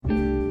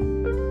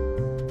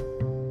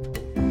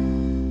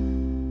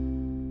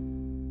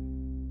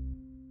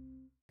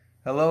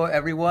Hello,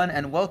 everyone,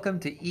 and welcome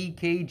to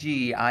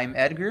EKG. I'm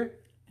Edgar,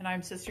 And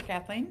I'm Sister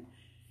Kathleen.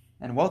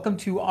 and welcome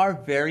to our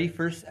very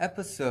first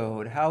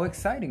episode. How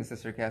exciting,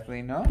 Sister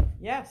Kathleen, no?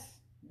 Yes,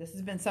 this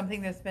has been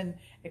something that's been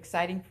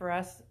exciting for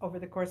us over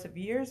the course of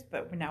years,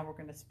 but now we're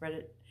going to spread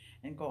it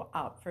and go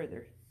out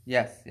further.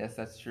 Yes,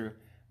 that's true.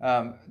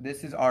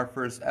 This is our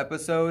first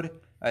episode.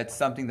 It's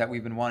something that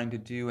we've been wanting to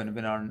do and have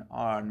been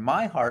on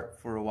my heart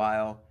for a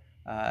while.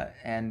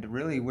 And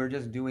really, we're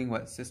just doing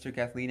what Sister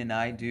Kathleen and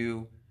I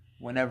do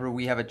whenever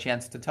we have a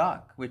chance to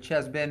talk, which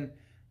has been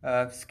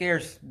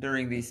scarce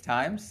during these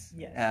times.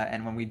 Yes.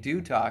 And when we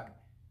do talk,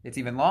 it's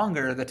even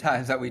longer the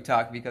times that we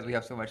talk because we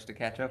have so much to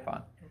catch up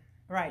on.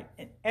 Right.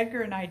 And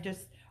Edgar and I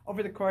just,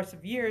 over the course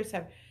of years,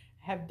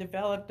 have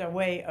developed a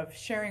way of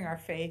sharing our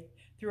faith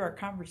through our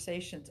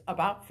conversations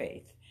about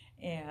faith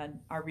and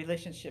our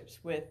relationships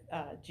with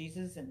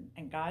Jesus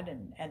and God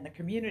and the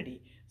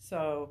community.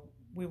 So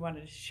we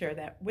wanted to share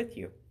that with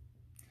you.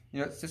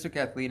 You know, Sister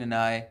Kathleen and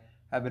I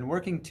have been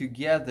working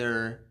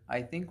together,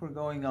 I think we're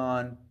going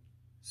on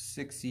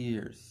 6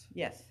 years.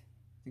 Yes.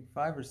 I think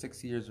 5 or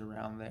 6 years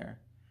around there.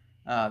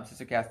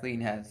 Sister Kathleen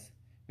has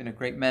been a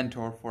great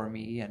mentor for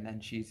me,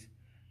 and she's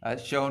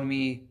shown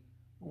me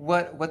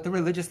what the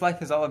religious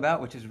life is all about,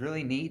 which is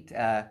really neat.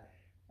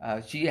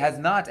 She has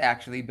not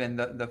actually been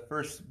the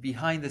first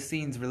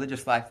behind-the-scenes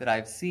religious life that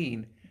I've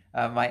seen.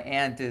 My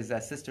aunt is a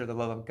Sister of the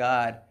Love of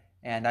God,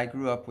 and I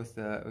grew up with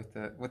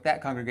that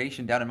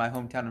congregation down in my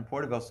hometown in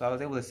Porterville, so I was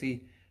able to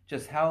see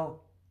just how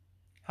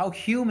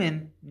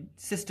human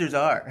sisters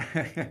are.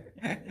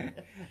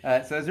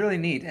 So it's really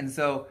neat. And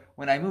so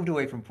when I moved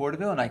away from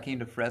Porterville and I came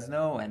to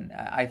Fresno, and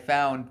I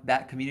found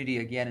that community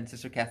again in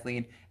Sister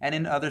Kathleen and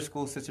in other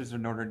school sisters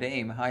of Notre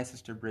Dame. Hi,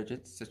 Sister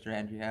Bridget, Sister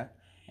Andrea,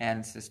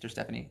 and Sister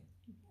Stephanie.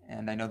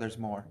 And I know there's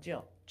more.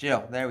 Jill,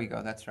 there we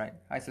go. That's right.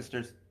 Hi,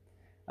 sisters.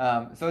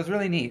 So it's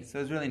really neat. So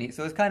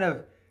it's kind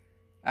of,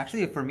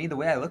 actually, for me, the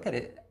way I look at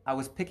it, I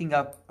was picking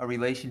up a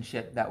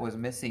relationship that was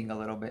missing a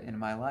little bit in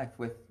my life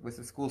with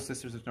the School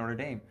Sisters of Notre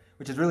Dame,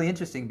 which is really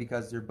interesting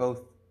because they're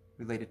both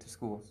related to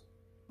schools.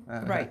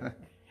 Right.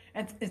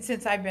 And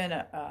since I've been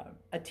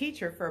a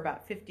teacher for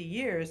about 50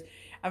 years,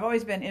 I've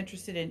always been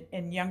interested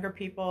in younger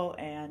people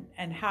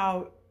and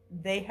how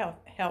they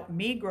help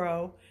me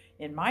grow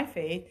in my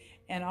faith,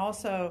 and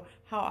also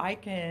how I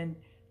can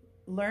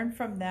learn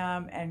from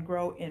them and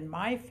grow in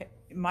my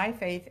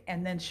faith,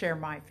 and then share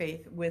my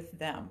faith with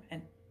them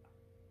and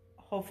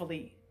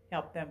hopefully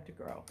help them to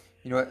grow.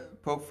 You know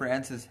what Pope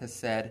Francis has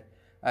said,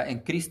 in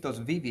Christos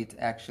Vivit,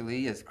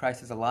 actually, as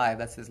Christ is alive.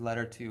 That's his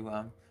letter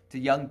to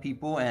young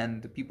people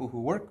and the people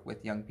who work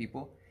with young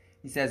people.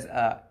 He says,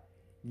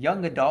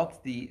 young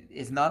adult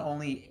is not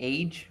only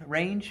age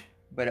range,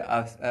 but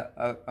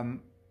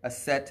a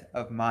set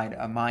of mind,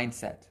 a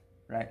mindset,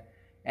 right?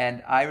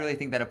 And I really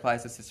think that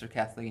applies to Sister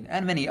Kathleen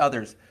and many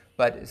others.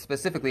 But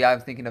specifically, I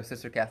was thinking of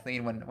Sister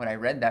Kathleen when I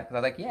read that, because I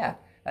was like, yeah,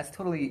 that's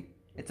totally,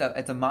 it's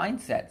a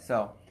mindset.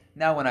 So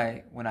now when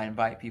I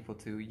invite people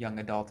to young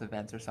adult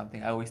events or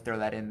something, I always throw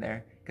that in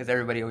there, because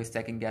everybody always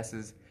second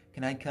guesses,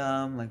 can I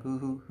come? Like,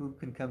 who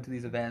can come to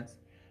these events?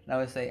 And I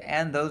always say,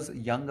 and those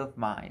young of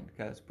mind,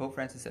 because Pope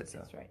Francis said so.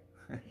 That's right.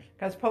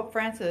 Because Pope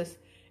Francis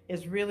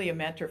is really a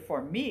mentor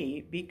for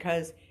me,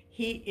 because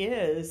he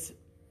is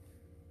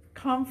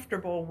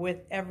comfortable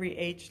with every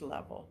age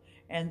level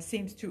and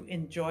seems to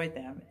enjoy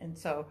them. And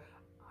so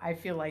I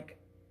feel like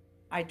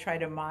I try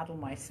to model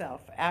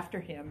myself after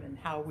him and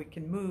how we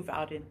can move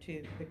out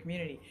into the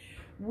community.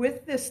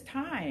 With this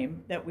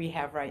time that we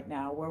have right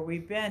now, where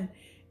we've been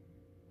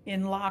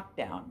in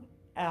lockdown,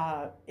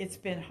 it's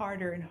been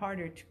harder and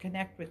harder to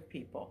connect with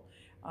people.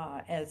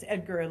 As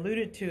Edgar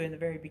alluded to in the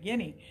very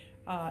beginning,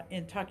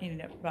 in talking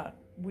about,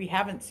 we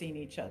haven't seen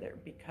each other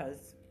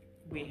because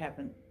we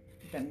haven't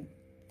been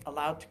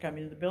allowed to come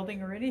into the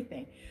building or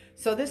anything.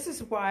 So this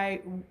is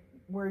why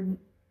we're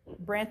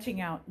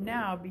branching out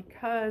now,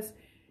 because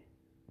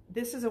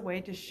this is a way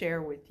to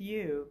share with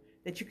you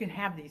that you can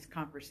have these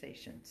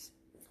conversations.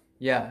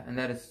 Yeah, and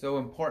that is so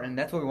important.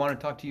 That's what we want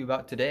to talk to you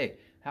about today.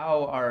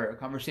 How our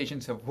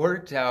conversations have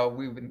worked, how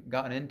we've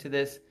gotten into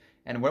this,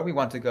 and where we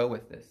want to go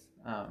with this.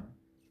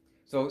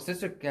 So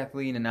Sister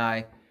Kathleen and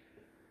I,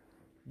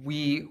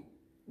 we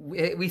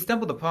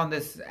stumbled upon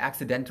this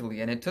accidentally,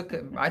 and it took,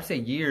 I'd say,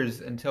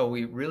 years until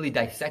we really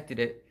dissected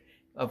it,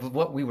 of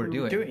what we were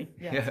doing.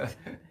 Yes.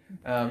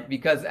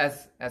 Because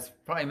as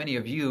probably many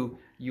of you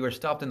are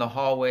stopped in the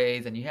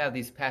hallways and you have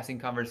these passing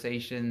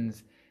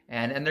conversations,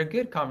 and they're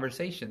good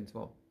conversations.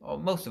 Well,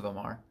 most of them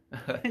are.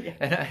 Yeah.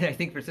 And I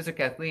think for Sister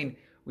Kathleen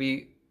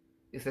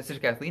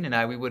and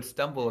I, we would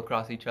stumble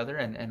across each other,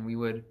 and we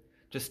would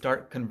just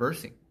start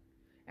conversing.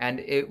 And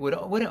it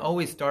wouldn't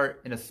always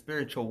start in a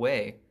spiritual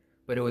way,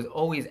 but it would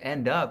always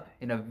end up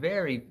in a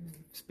very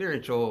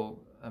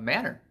spiritual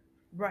manner.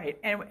 Right.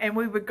 And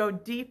we would go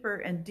deeper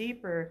and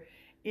deeper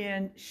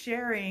in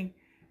sharing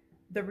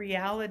the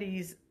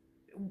realities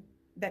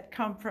that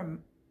come from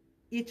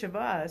each of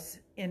us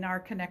in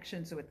our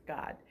connections with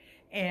God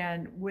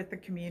and with the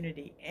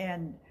community.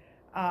 And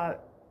I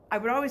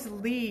would always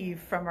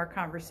leave from our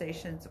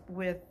conversations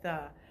with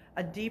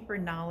a deeper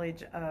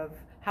knowledge of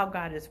how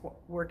God is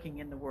working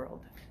in the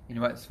world. You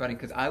know what? It's funny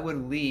because I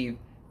would leave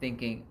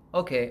thinking,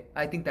 okay,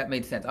 I think that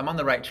made sense. I'm on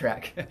the right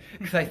track.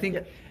 Because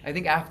Yeah. I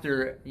think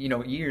after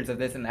years of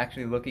this and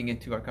actually looking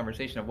into our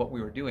conversation of what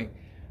we were doing,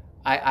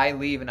 I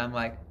leave and I'm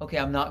like, okay,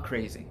 I'm not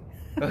crazy.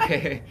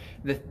 Okay,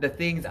 the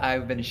things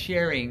I've been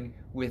sharing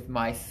with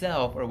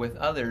myself or with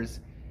others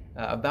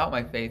about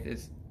my faith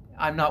is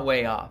I'm not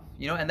way off.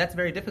 And that's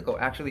very difficult.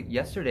 Actually,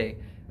 yesterday,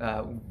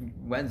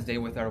 Wednesday,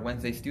 with our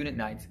Wednesday student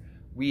nights,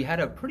 we had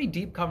a pretty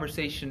deep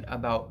conversation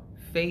about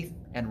faith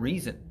and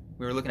reason.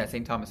 We were looking at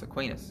St. Thomas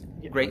Aquinas,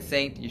 great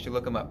saint. You should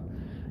look him up.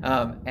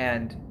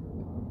 And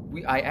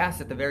I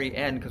asked at the very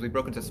end, because we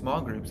broke into small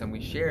groups and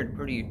we shared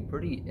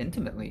pretty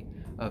intimately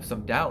of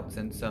some doubts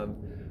and some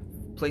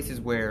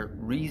places where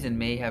reason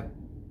may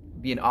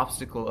be an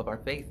obstacle of our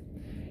faith.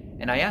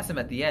 And I asked them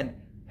at the end,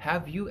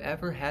 have you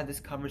ever had this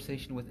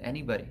conversation with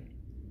anybody?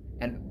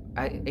 And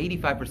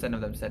 85%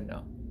 of them said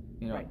no.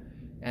 Right.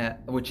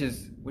 Which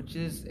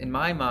is in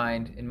my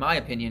mind, in my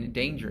opinion,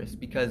 dangerous,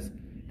 because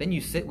then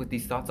you sit with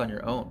these thoughts on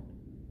your own.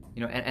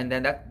 And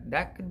then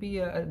that could be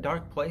a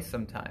dark place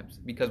sometimes,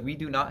 because we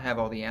do not have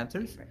all the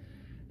answers. Right.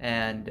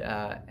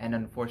 And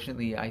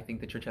unfortunately, I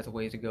think the church has a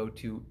ways to go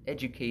to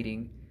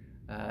educating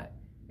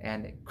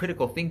and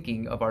critical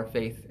thinking of our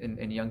faith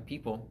in young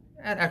people,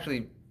 and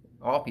actually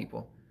all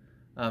people.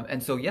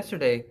 And so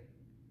yesterday,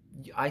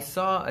 I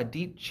saw a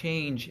deep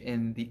change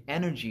in the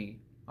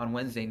energy on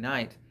Wednesday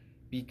night,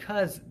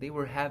 because they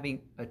were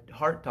having a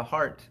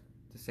heart-to-heart,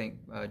 to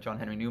St. John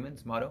Henry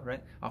Newman's motto,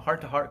 right? A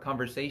heart-to-heart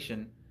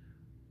conversation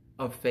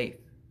of faith,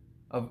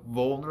 of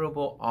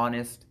vulnerable,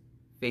 honest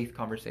faith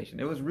conversation.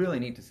 It was really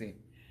neat to see.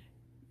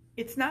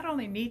 It's not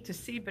only neat to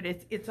see, but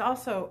it's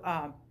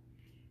also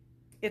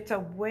it's a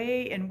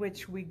way in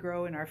which we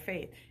grow in our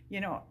faith.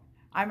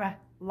 I'm a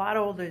lot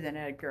older than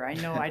Edgar. I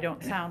know I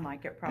don't sound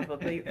like it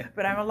probably,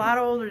 but I'm a lot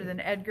older than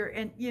Edgar.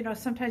 And,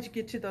 sometimes you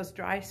get to those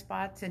dry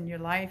spots in your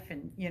life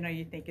and,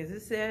 you think, is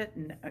this it?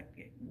 And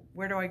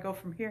where do I go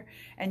from here?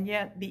 And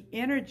yet the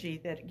energy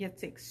that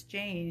gets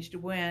exchanged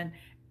when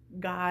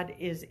God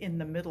is in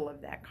the middle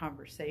of that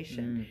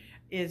conversation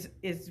is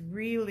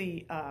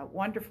really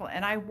wonderful.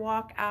 And I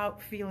walk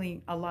out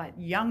feeling a lot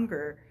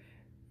younger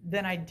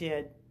than I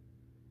did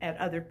at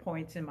other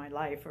points in my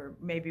life, or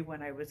maybe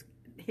when I was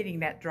hitting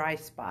that dry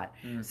spot.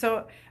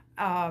 So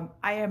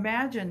I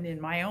imagined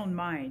in my own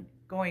mind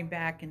going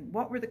back and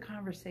what were the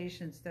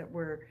conversations that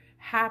were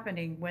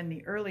happening when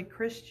the early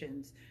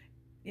Christians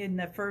in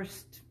the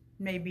first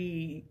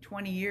maybe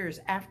 20 years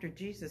after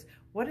Jesus,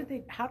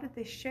 how did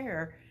they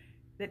share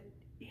that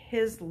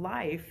his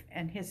life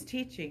and his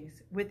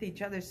teachings with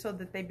each other so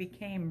that they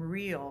became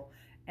real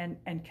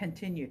and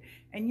continued?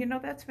 And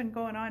that's been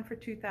going on for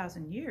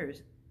 2,000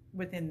 years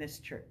within this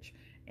church.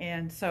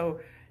 And so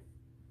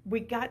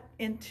we got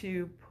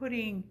into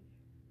putting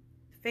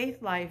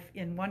faith life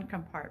in one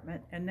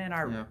compartment and then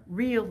our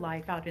real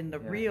life out in the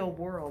real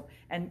world.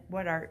 And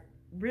what our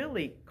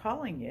really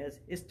calling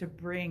is to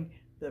bring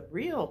the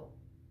real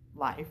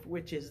life,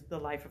 which is the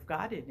life of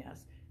God in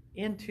us,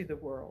 into the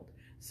world,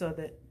 so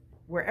that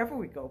wherever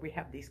we go, we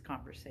have these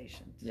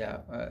conversations. Yeah,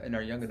 in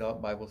our young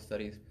adult Bible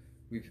studies,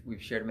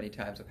 we've shared many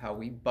times of how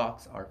we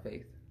box our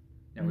faith.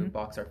 We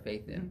box our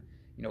faith in.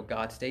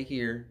 God, stay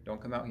here,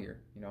 don't come out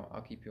here.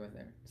 I'll keep you in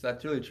there. So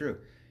that's really true.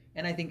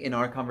 And I think in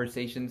our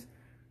conversations,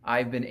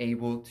 I've been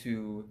able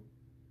to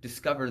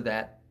discover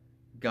that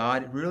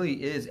God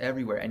really is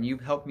everywhere. And you've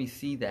helped me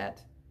see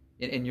that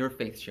in your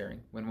faith sharing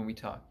when we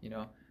talk.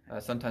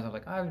 Sometimes I'm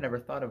like, I've never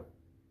thought of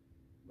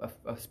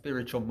a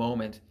spiritual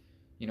moment,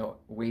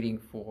 waiting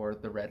for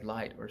the red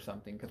light or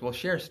something. Because we'll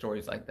share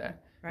stories like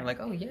that. Right. I'm like,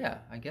 oh yeah,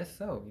 I guess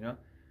so,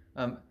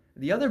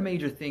 The other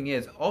major thing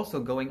is also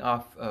going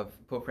off of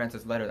Pope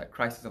Francis' letter that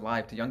Christ is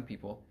alive to young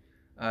people.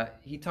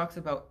 He talks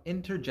about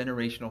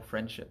intergenerational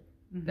friendship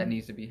that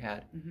needs to be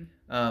had.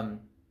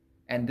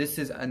 And this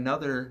is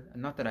another,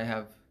 not that I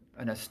have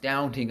an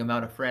astounding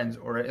amount of friends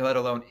or let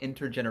alone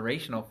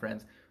intergenerational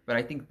friends, but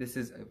I think this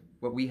is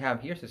what we have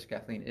here, Sister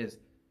Kathleen, is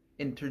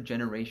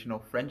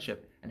intergenerational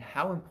friendship and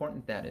how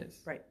important that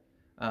is. Right.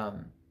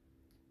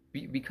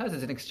 Because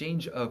it's an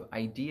exchange of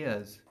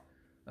ideas,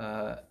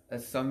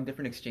 some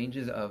different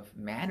exchanges of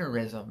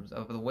mannerisms,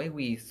 of the way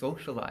we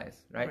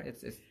socialize, right?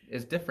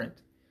 It's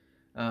different.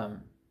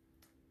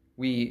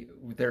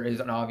 There is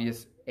an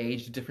obvious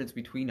age difference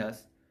between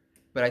us,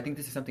 but I think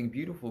this is something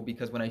beautiful,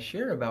 because when I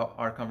share about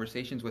our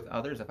conversations with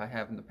others, if I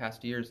have in the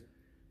past years,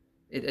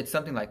 it's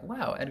something like,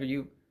 wow,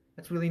 Edgar,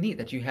 that's really neat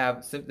that you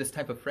have this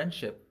type of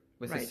friendship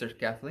with Sister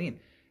Kathleen.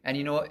 And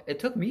it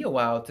took me a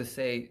while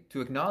to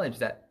acknowledge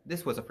that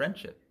this was a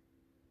friendship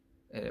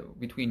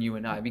between you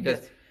and I,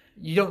 because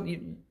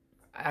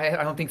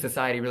I don't think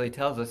society really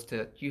tells us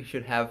you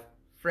should have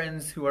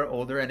friends who are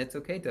older, and it's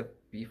okay to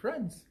be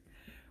friends.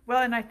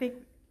 Well, and I think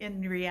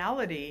in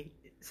reality,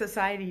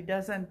 society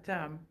doesn't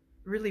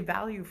really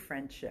value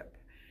friendship,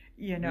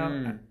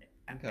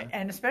 Okay.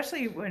 And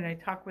especially when I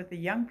talk with the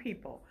young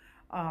people,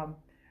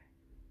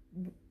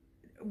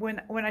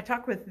 when I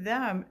talk with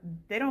them,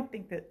 they don't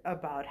think that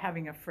about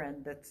having a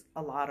friend that's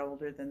a lot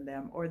older than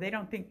them, or they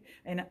don't think,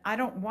 and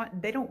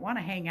they don't want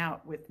to hang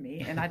out with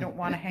me, and I don't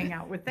want to hang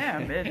out with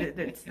them.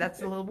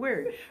 That's a little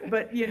weird,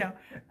 but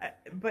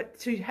but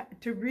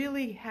to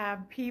really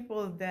have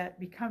people that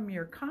become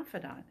your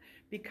confidant,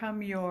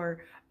 become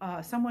your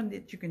someone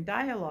that you can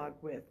dialogue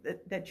with,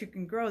 that you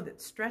can grow,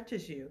 that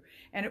stretches you,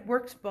 and it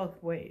works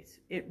both ways.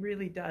 It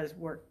really does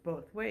work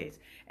both ways,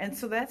 and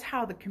so that's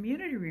how the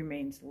community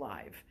remains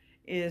live.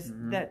 Is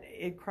that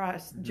it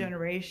cross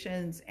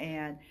generations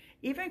and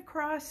even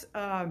cross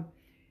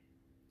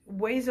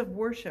ways of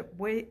worship,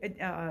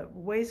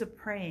 ways of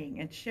praying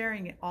and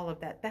sharing all of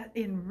that. That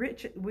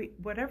enrich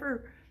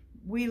whatever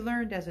we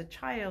learned as a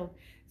child.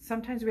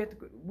 Sometimes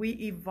we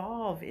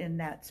evolve in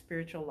that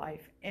spiritual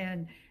life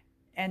and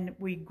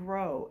we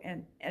grow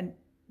and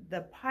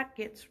the pot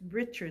gets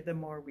richer the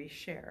more we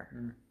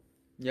share.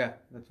 Yeah,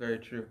 that's very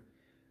true.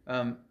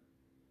 And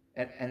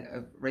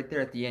right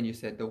there at the end, you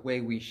said the way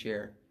we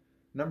share.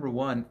 Number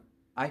one,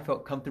 I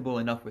felt comfortable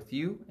enough with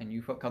you, and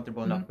you felt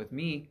comfortable enough with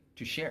me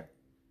to share.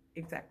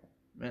 Exactly.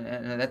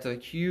 And that's a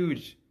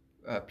huge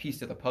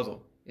piece of the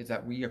puzzle, is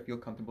that we feel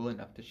comfortable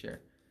enough to share.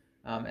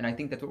 And I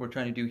think that's what we're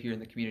trying to do here in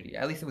the community,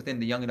 at least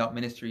within the young adult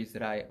ministries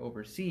that I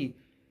oversee.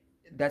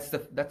 That's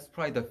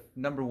probably the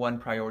number one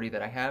priority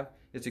that I have,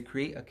 is to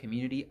create a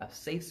community, a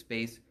safe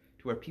space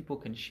to where people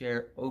can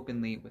share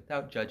openly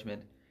without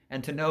judgment,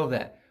 and to know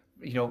that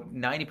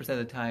 90% of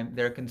the time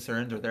their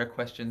concerns or their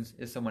questions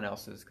is someone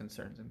else's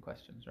concerns and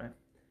questions, right?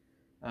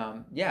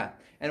 Yeah.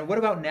 And what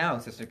about now,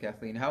 Sister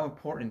Kathleen? How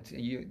important,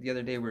 the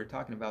other day we were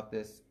talking about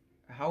this,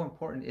 how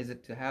important is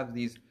it to have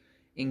these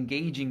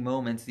engaging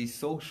moments, these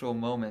social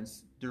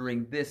moments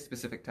during this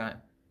specific time?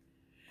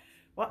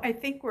 Well, I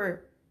think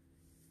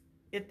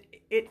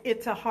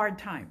it's a hard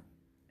time.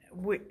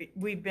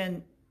 We've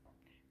been,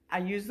 I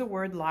use the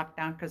word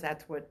lockdown because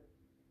that's what,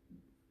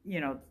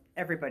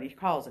 everybody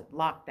calls it,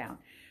 lockdown.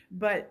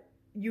 But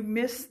you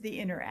miss the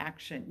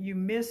interaction, you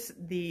miss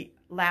the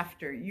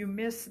laughter, you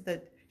miss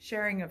the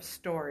sharing of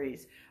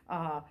stories,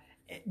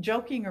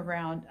 joking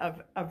around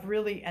of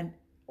really,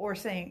 or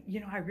saying,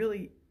 I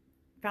really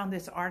found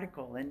this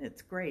article and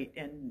it's great,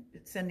 and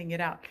sending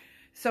it out.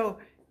 So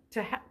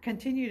to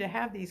continue to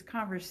have these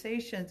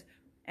conversations,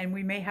 and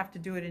we may have to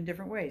do it in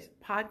different ways.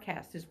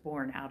 Podcast is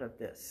born out of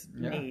this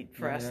need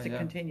for us to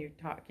continue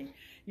talking.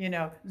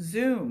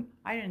 Zoom.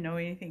 I didn't know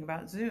anything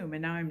about Zoom,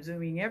 and now I'm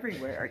Zooming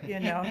everywhere.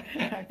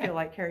 I feel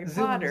like Harry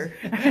Potter.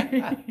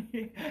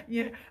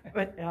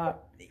 But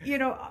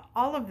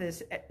all of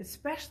this,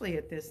 especially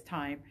at this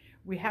time,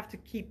 we have to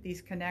keep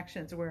these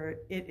connections where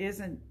it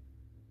isn't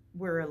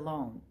we're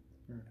alone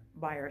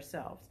by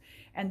ourselves,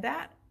 and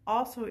that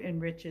also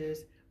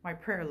enriches my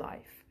prayer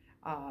life.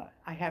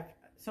 I have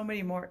so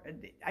many more.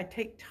 I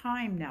take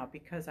time now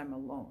because I'm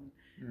alone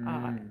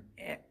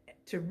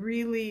to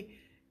really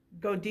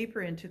go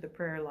deeper into the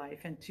prayer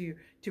life and to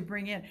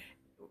bring in.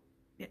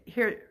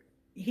 Here,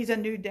 he's a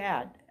new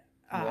dad,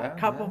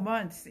 couple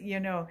months,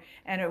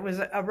 and it was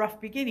a rough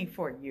beginning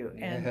for you.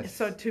 And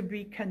so to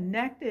be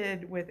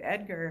connected with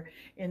Edgar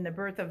in the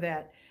birth of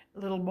that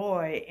little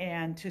boy,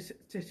 and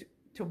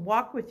to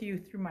walk with you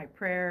through my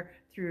prayer,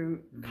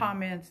 through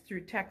comments,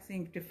 through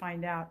texting, to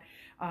find out.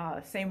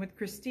 Same with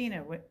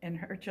Christina and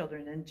her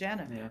children, and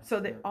Jenna. So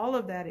that all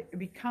of that, it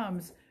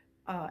becomes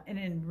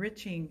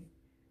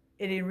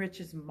it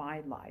enriches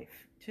my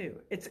life too.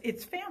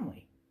 It's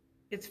family.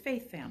 It's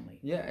faith family.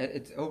 Yeah,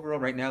 it's overall,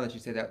 right now that you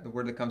say that, the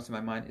word that comes to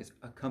my mind is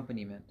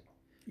accompaniment.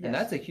 Yes. And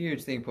that's a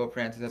huge thing Pope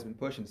Francis has been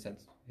pushing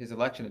since his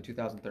election in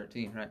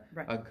 2013, right?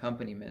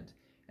 Accompaniment.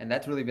 And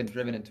that's really been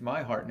driven into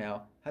my heart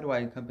now. How do I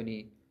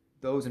accompany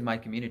those in my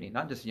community,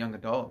 not just young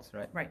adults,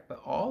 right?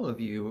 But all of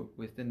you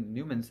within the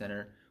Newman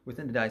Center,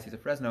 within the Diocese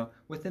of Fresno,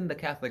 within the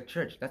Catholic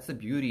Church. That's the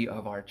beauty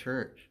of our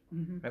church,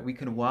 right? We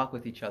can walk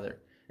with each other,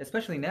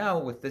 especially now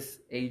with this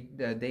day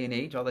and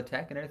age, all the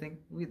tech and everything.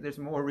 There's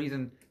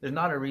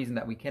not a reason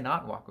that we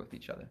cannot walk with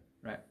each other,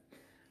 right?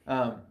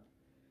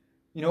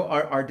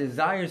 Our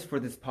desires for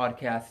this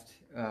podcast,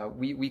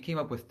 we came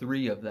up with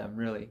 3 of them,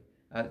 really.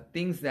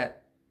 Things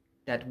that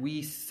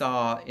we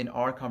saw in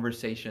our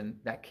conversation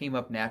that came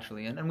up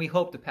naturally, and we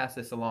hope to pass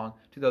this along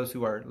to those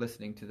who are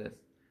listening to this.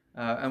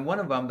 And one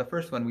of them, the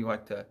first one we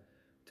want to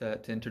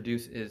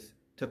introduce, is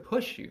to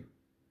push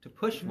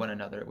one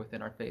another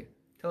within our faith.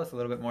 Tell us a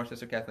little bit more,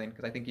 Sister Kathleen,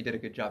 because I think you did a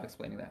good job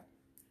explaining that.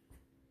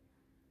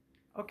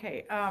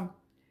 Okay.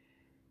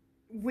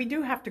 We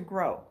do have to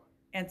grow,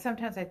 and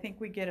sometimes I think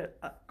we get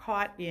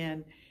caught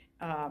in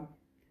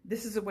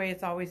this is the way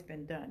it's always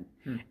been done.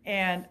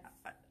 And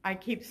I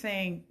keep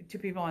saying to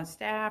people on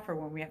staff, or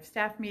when we have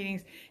staff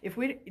meetings, if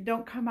we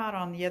don't come out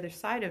on the other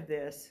side of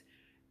this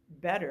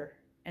better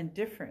and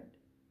different,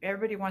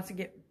 everybody wants to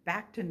get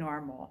back to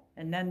normal,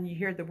 and then you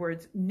hear the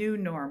words new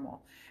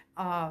normal.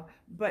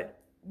 But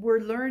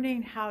we're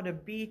learning how to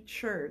be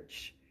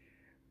church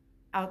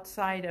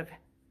outside of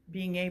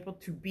being able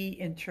to be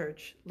in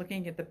church,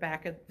 looking at the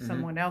back of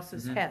someone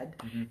else's head,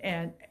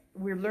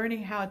 we're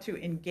learning how to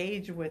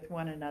engage with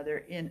one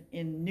another in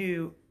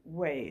new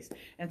ways.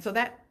 And so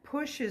that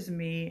pushes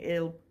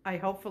me. I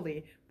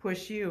hopefully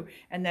push you.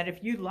 And that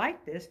if you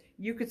like this,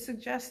 you could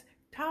suggest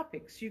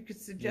topics. You could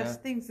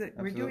suggest things that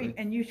we're doing.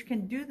 And you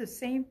can do the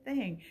same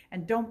thing.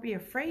 And don't be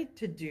afraid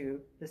to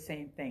do the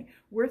same thing.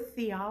 We're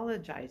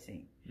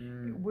theologizing.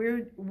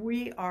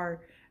 We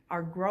are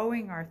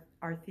growing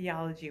our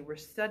theology. We're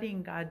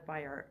studying God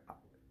by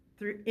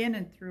in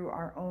and through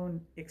our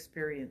own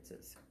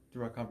experiences.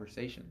 Through our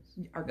conversations.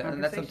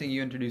 And that's something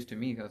you introduced to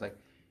me. I was like,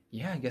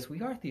 yeah, I guess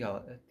we are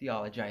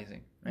theologizing,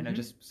 right? Not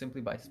just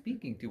simply by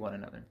speaking to one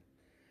another.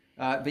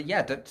 But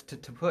yeah,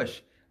 to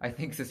push, I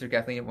think, Sister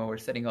Kathleen, when we're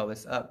setting all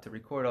this up to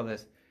record all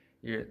this,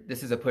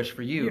 this is a push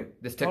for you,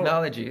 this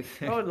technology.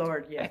 Oh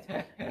Lord, yes.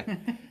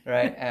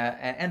 Right?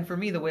 And for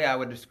me, the way I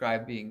would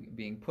describe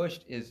being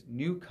pushed is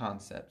new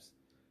concepts,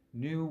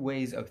 new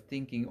ways of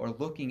thinking or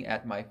looking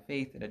at my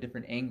faith at a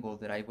different angle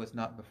that I was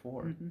not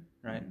before,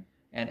 right?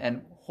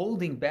 And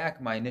holding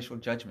back my initial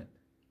judgment,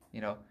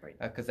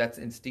 because that's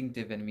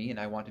instinctive in me and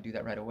I want to do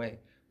that right away.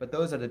 But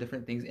those are the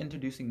different things.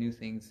 Introducing new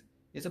things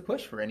is a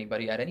push for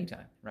anybody at any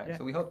time, right? Yeah.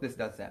 So we hope this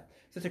does that.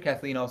 Sister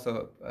Kathleen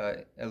also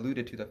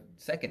alluded to the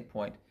second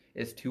point,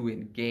 is to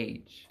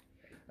engage.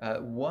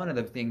 One of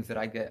the things that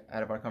I get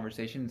out of our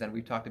conversations, and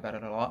we've talked about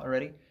it a lot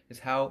already, is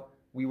how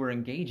we were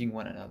engaging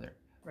one another.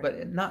 Right.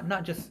 But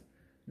not just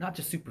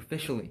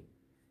superficially.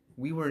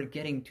 We were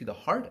getting to the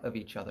heart of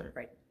each other.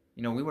 Right.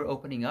 We were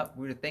opening up.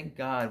 Thank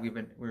God we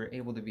were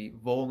able to be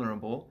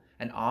vulnerable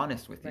and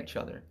honest with each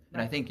other.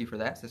 And I thank you for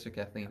that, Sister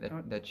Kathleen,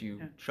 that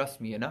you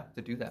trust me enough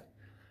to do that.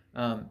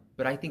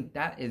 But I think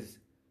that is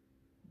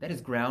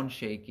ground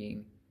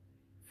shaking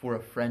for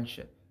a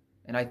friendship.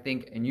 And I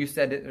think, and you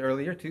said it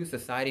earlier too,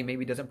 society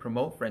maybe doesn't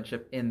promote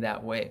friendship in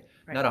that way.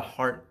 Right. Not a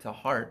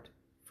heart-to-heart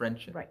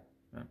friendship. Right.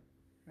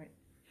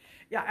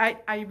 Yeah,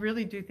 I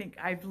really do think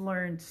I've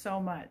learned so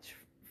much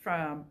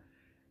from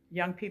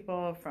young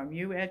people, from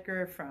you,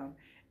 Edgar, from,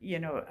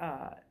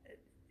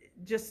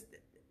 just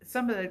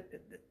some of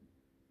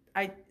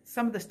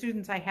the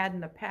students I had in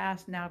the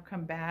past now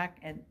come back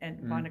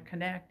and want to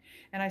connect.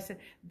 And I said,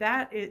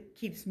 it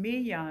keeps me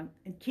young,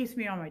 it keeps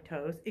me on my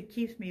toes, it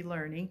keeps me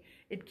learning,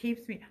 it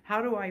keeps me,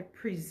 how do I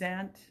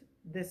present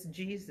this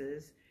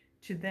Jesus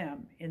to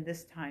them in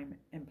this time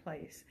and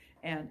place?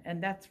 And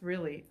that's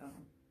really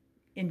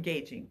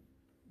engaging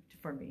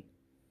for me.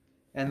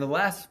 And the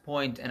last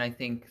point, and I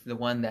think the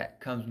one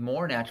that comes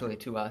more naturally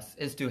to us,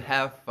 is to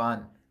have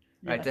fun.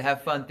 Right? Yes. To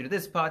have fun through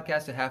this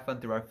podcast, to have fun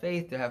through our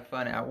faith, to have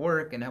fun at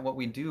work, and what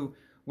we do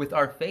with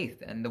our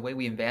faith and the way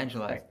we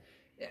evangelize.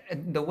 Right.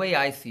 And the way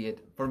I see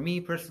it, for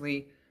me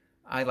personally,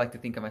 I like to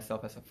think of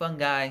myself as a fun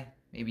guy.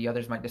 Maybe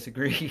others might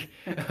disagree,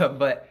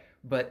 but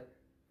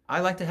I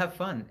like to have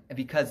fun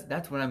because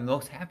that's when I'm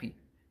most happy.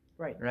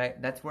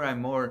 Right? That's where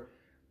I'm more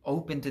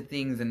open to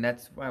things, and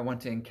that's where I want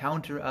to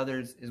encounter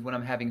others, is when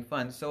I'm having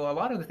fun. So a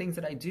lot of the things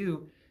that I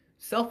do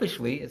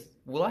selfishly is,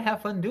 will I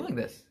have fun doing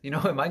this?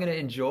 Am I going to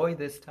enjoy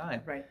this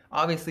time? Right.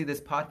 Obviously,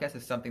 this podcast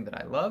is something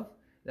that I love.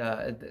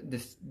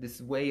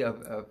 This way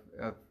of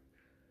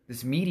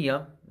this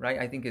medium, right?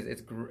 I think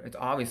it's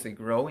obviously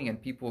growing,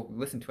 and people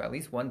listen to at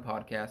least one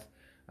podcast.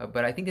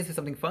 But I think this is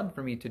something fun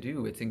for me to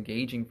do. It's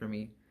engaging for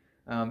me.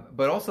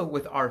 But also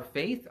with our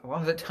faith, a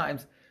lot of the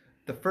times,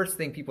 the first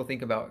thing people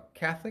think about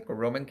Catholic or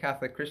Roman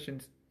Catholic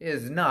Christians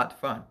is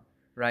not fun,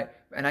 right?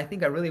 And I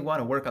think I really want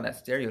to work on that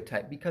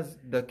stereotype, because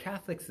the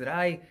Catholics that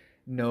I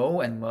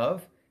know and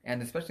love,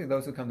 and especially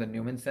those who come to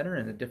Newman Center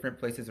and the different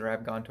places where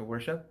I've gone to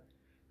worship,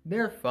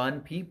 they're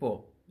fun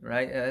people,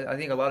 right? I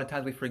think a lot of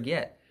times we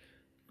forget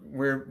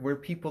we're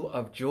people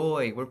of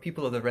joy. We're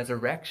people of the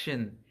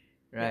resurrection,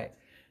 right?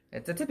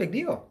 It's a big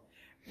deal.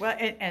 Well,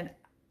 and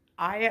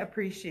I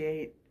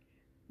appreciate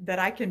that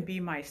I can be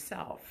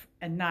myself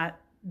and not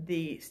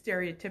the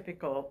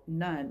stereotypical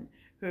nun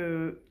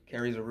who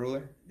carries a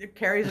ruler.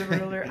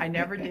 I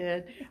never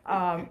did.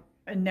 I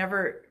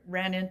never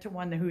ran into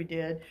one who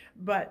did.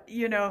 But,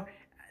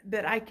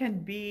 that I can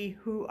be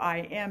who I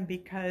am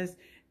because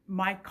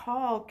my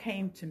call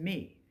came to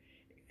me.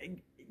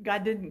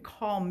 God didn't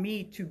call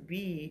me to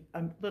be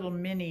a little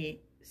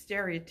mini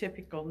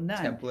stereotypical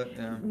nun.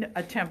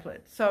 A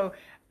template. So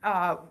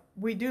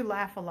we do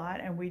laugh a lot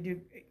and we do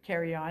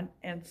carry on.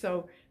 And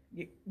so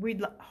we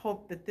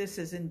hope that this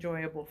is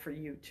enjoyable for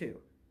you too.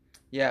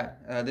 Yeah,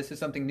 this is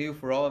something new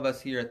for all of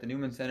us here at the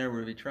Newman Center.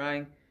 We'll be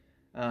trying.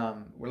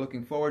 We're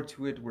looking forward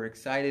to it. We're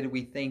excited.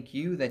 We thank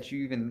you that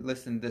you even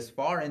listened this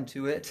far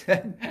into it.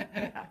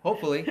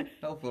 Hopefully.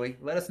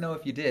 Let us know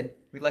if you did.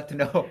 We'd like to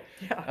know.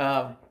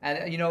 Yeah.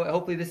 And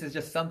hopefully this is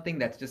just something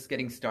that's just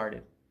getting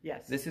started.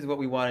 Yes. This is what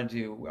we want to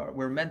do.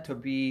 We're meant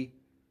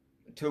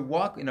to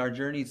walk in our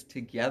journeys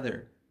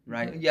together,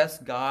 right? Mm-hmm. Yes,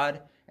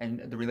 God and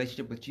the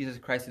relationship with Jesus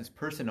Christ is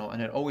personal,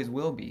 and it always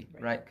will be,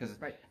 right? Because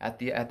at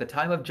the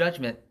time of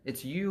judgment,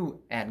 it's you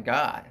and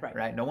God,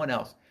 right? No one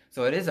else.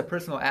 So it is a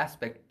personal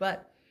aspect,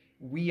 but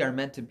we are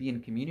meant to be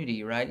in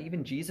community, right?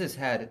 Even Jesus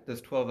had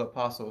those 12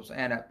 apostles,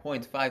 and at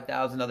points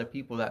 5,000 other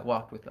people that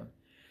walked with them.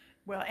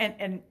 Well,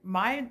 and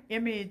my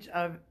image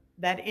of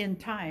that in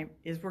time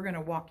is we're going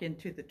to walk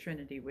into the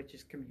Trinity, which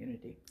is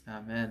community.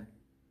 Amen.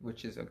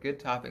 Which is a good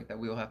topic that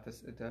we will have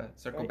to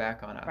circle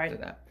back on after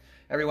Right. that.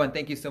 Everyone,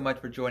 thank you so much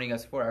for joining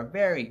us for our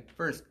very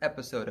first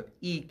episode of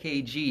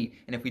EKG.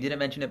 And if we didn't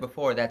mention it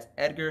before, that's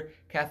Edgar,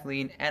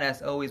 Kathleen, and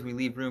as always, we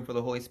leave room for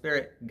the Holy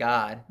Spirit,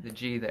 God, the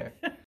G there.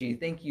 G,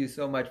 thank you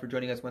so much for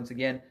joining us once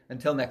again.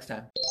 Until next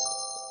time.